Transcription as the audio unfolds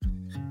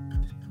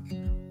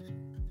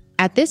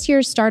At this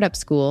year's startup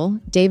school,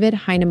 David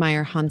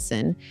Heinemeier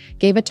Hansen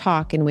gave a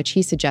talk in which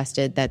he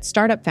suggested that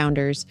startup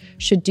founders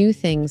should do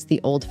things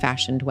the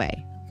old-fashioned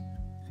way.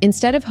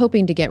 Instead of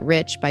hoping to get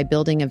rich by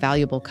building a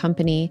valuable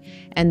company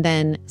and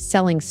then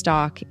selling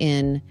stock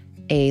in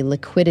a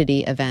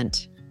liquidity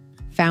event,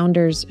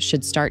 founders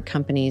should start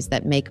companies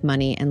that make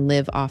money and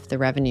live off the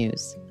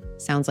revenues.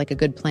 Sounds like a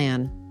good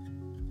plan.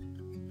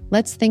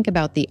 Let's think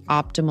about the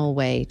optimal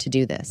way to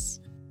do this.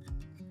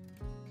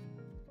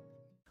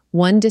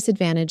 One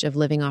disadvantage of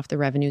living off the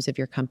revenues of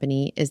your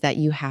company is that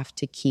you have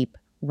to keep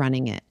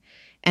running it.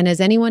 And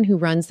as anyone who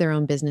runs their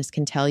own business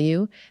can tell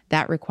you,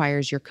 that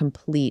requires your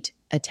complete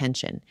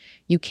attention.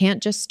 You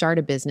can't just start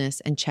a business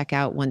and check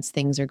out once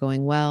things are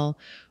going well,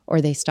 or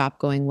they stop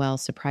going well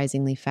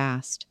surprisingly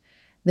fast.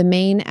 The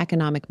main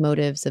economic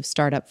motives of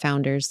startup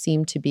founders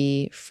seem to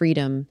be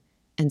freedom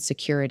and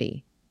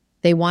security.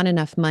 They want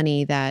enough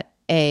money that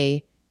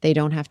A, they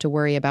don't have to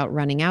worry about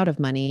running out of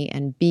money,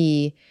 and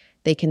B,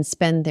 they can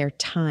spend their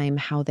time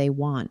how they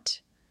want.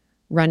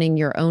 Running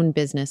your own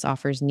business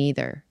offers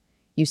neither.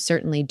 You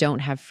certainly don't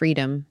have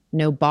freedom.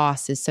 No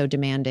boss is so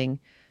demanding,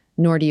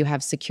 nor do you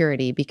have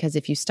security, because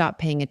if you stop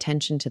paying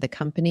attention to the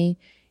company,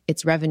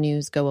 its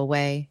revenues go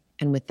away,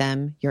 and with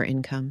them, your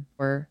income.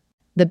 Or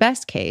the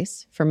best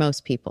case, for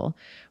most people,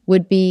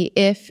 would be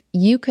if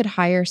you could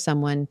hire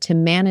someone to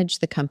manage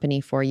the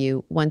company for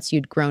you once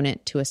you'd grown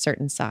it to a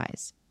certain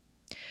size.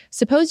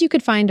 Suppose you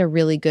could find a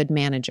really good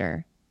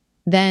manager.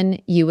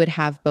 Then you would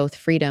have both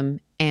freedom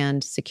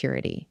and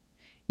security.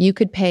 You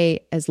could pay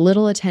as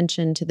little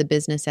attention to the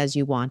business as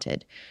you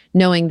wanted,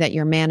 knowing that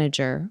your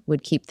manager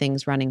would keep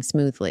things running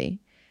smoothly.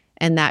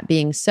 And that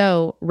being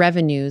so,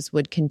 revenues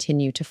would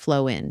continue to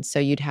flow in, so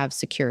you'd have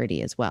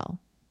security as well.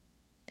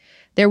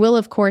 There will,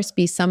 of course,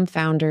 be some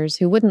founders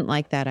who wouldn't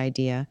like that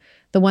idea,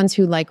 the ones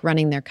who like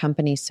running their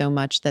company so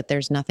much that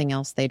there's nothing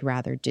else they'd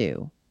rather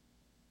do.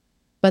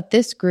 But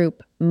this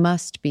group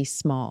must be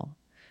small.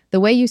 The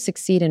way you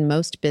succeed in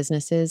most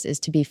businesses is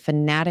to be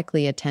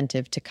fanatically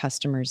attentive to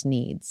customers'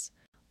 needs.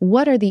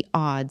 What are the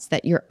odds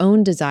that your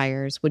own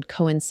desires would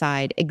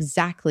coincide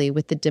exactly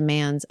with the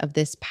demands of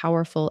this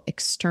powerful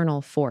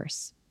external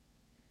force?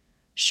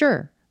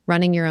 Sure,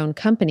 running your own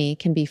company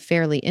can be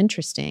fairly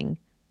interesting.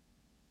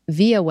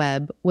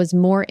 ViaWeb was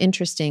more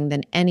interesting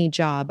than any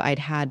job I'd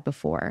had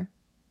before.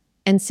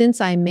 And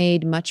since I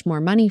made much more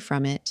money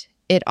from it,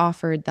 it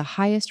offered the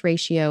highest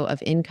ratio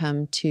of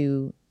income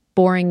to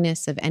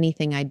boringness of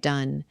anything I'd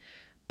done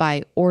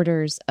by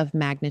orders of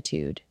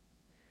magnitude.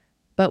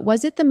 But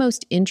was it the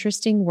most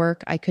interesting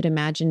work I could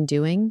imagine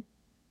doing?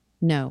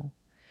 No.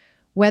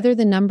 Whether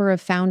the number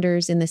of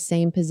founders in the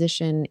same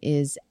position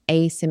is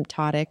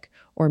asymptotic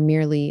or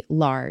merely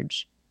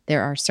large,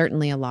 there are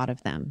certainly a lot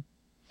of them.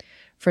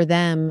 For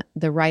them,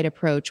 the right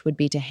approach would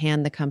be to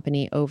hand the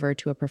company over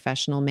to a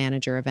professional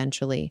manager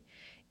eventually,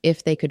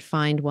 if they could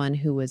find one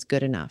who was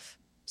good enough.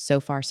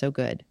 So far, so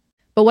good.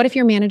 But what if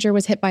your manager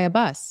was hit by a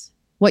bus?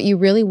 What you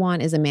really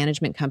want is a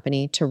management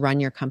company to run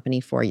your company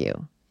for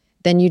you.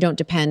 Then you don't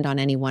depend on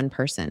any one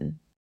person.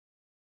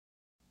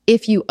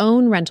 If you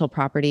own rental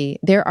property,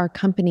 there are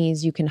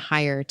companies you can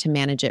hire to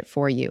manage it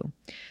for you.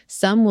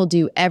 Some will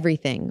do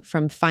everything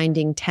from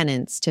finding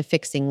tenants to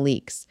fixing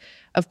leaks.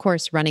 Of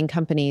course, running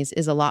companies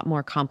is a lot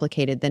more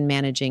complicated than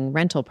managing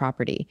rental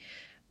property.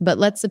 But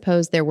let's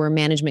suppose there were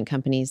management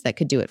companies that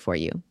could do it for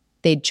you.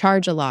 They'd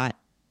charge a lot,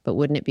 but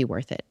wouldn't it be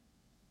worth it?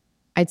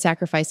 I'd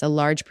sacrifice a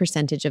large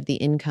percentage of the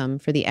income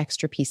for the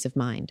extra peace of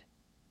mind.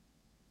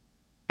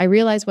 I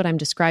realize what I'm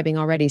describing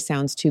already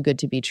sounds too good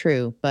to be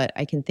true, but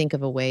I can think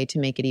of a way to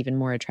make it even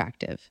more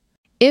attractive.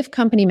 If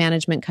company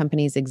management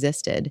companies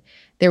existed,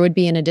 there would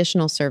be an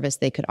additional service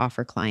they could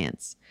offer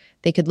clients.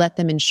 They could let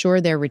them insure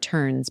their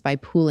returns by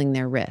pooling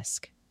their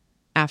risk.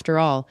 After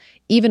all,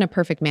 even a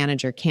perfect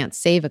manager can't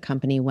save a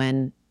company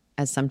when,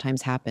 as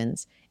sometimes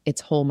happens,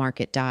 its whole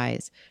market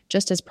dies,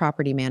 just as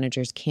property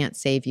managers can't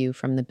save you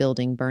from the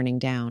building burning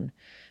down.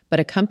 But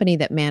a company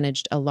that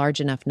managed a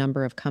large enough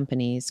number of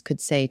companies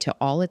could say to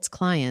all its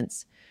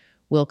clients,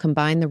 "We'll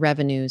combine the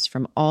revenues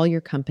from all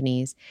your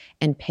companies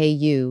and pay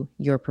you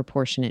your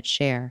proportionate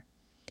share."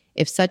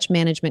 If such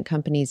management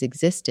companies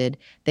existed,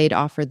 they'd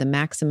offer the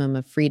maximum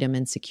of freedom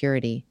and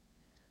security.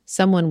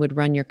 Someone would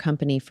run your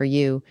company for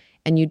you,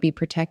 and you'd be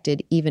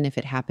protected even if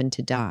it happened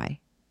to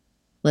die.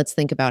 Let's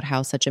think about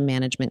how such a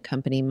management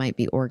company might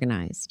be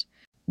organized.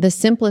 The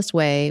simplest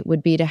way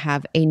would be to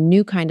have a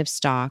new kind of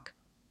stock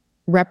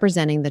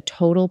representing the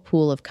total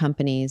pool of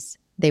companies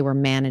they were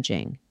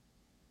managing.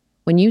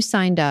 When you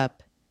signed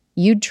up,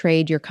 you'd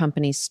trade your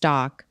company's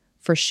stock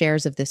for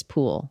shares of this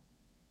pool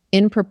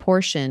in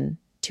proportion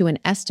to an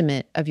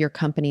estimate of your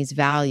company's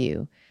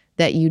value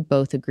that you'd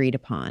both agreed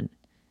upon.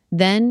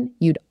 Then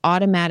you'd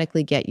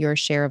automatically get your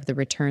share of the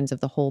returns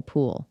of the whole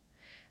pool.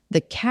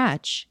 The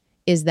catch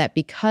is that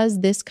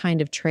because this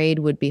kind of trade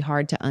would be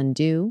hard to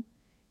undo,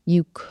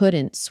 you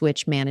couldn't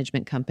switch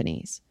management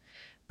companies.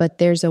 But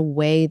there's a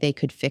way they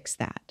could fix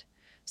that.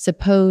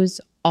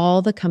 Suppose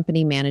all the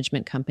company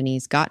management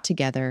companies got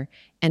together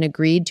and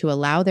agreed to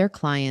allow their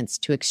clients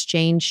to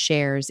exchange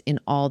shares in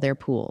all their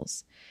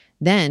pools.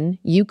 Then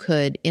you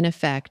could, in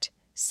effect,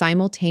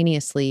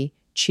 simultaneously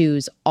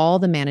choose all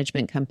the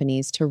management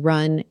companies to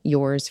run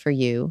yours for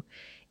you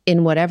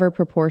in whatever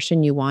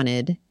proportion you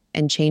wanted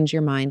and change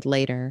your mind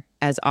later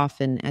as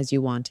often as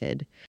you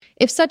wanted.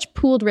 If such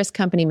pooled risk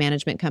company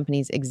management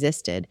companies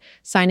existed,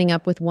 signing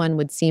up with one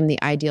would seem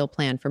the ideal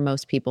plan for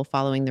most people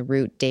following the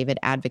route David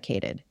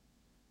advocated.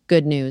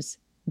 Good news,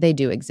 they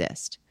do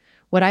exist.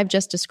 What I've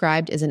just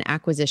described is an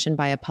acquisition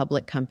by a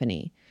public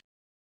company.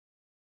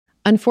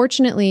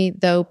 Unfortunately,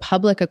 though,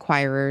 public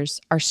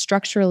acquirers are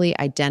structurally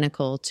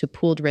identical to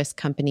pooled risk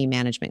company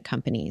management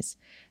companies.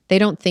 They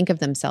don't think of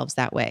themselves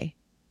that way.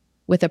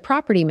 With a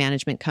property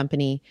management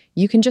company,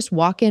 you can just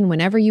walk in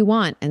whenever you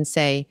want and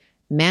say,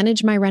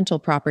 "Manage my rental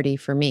property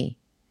for me,"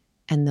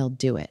 and they'll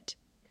do it.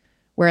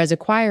 Whereas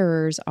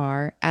acquirers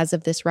are, as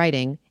of this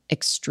writing,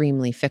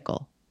 extremely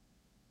fickle.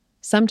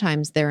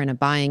 Sometimes they're in a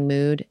buying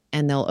mood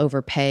and they'll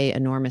overpay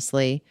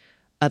enormously.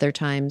 Other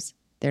times,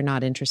 they're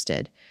not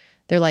interested.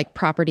 They're like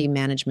property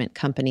management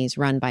companies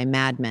run by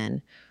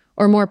madmen,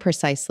 or more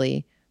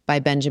precisely, by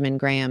Benjamin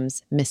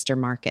Graham's Mr.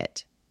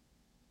 Market.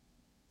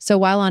 So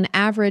while on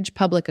average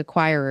public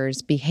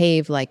acquirers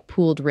behave like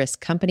pooled risk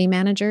company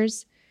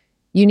managers,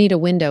 you need a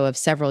window of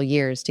several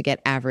years to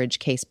get average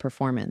case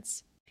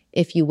performance.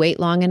 If you wait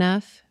long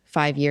enough,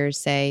 5 years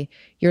say,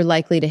 you're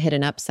likely to hit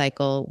an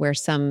upcycle where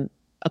some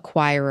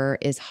acquirer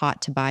is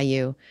hot to buy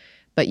you,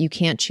 but you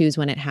can't choose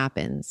when it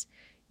happens.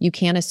 You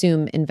can't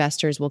assume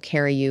investors will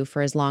carry you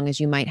for as long as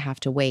you might have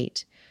to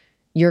wait.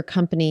 Your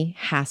company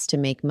has to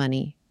make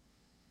money.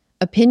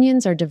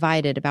 Opinions are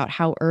divided about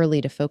how early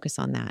to focus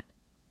on that.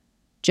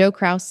 Joe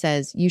Kraus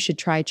says you should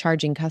try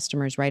charging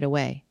customers right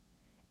away.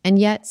 And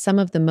yet, some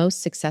of the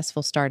most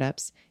successful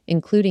startups,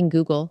 including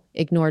Google,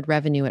 ignored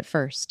revenue at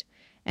first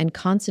and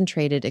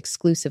concentrated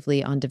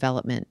exclusively on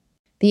development.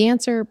 The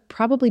answer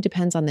probably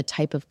depends on the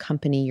type of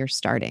company you're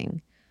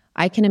starting.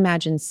 I can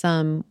imagine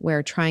some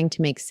where trying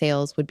to make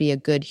sales would be a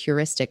good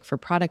heuristic for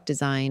product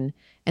design,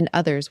 and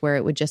others where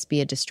it would just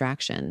be a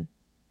distraction.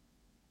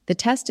 The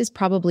test is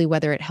probably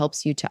whether it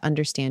helps you to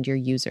understand your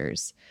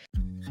users.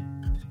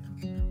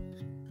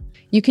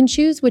 You can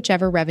choose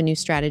whichever revenue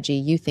strategy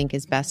you think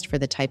is best for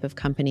the type of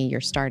company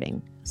you're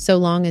starting, so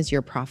long as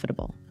you're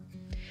profitable.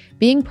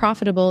 Being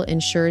profitable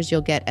ensures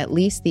you'll get at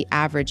least the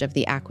average of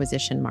the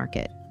acquisition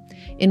market,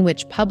 in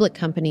which public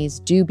companies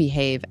do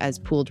behave as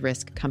pooled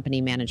risk company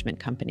management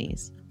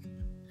companies.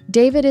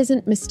 David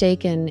isn't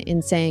mistaken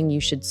in saying you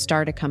should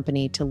start a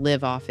company to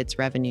live off its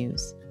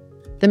revenues.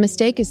 The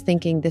mistake is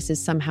thinking this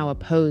is somehow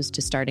opposed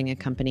to starting a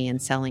company and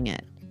selling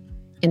it.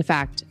 In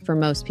fact, for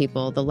most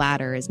people, the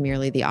latter is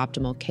merely the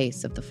optimal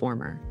case of the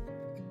former.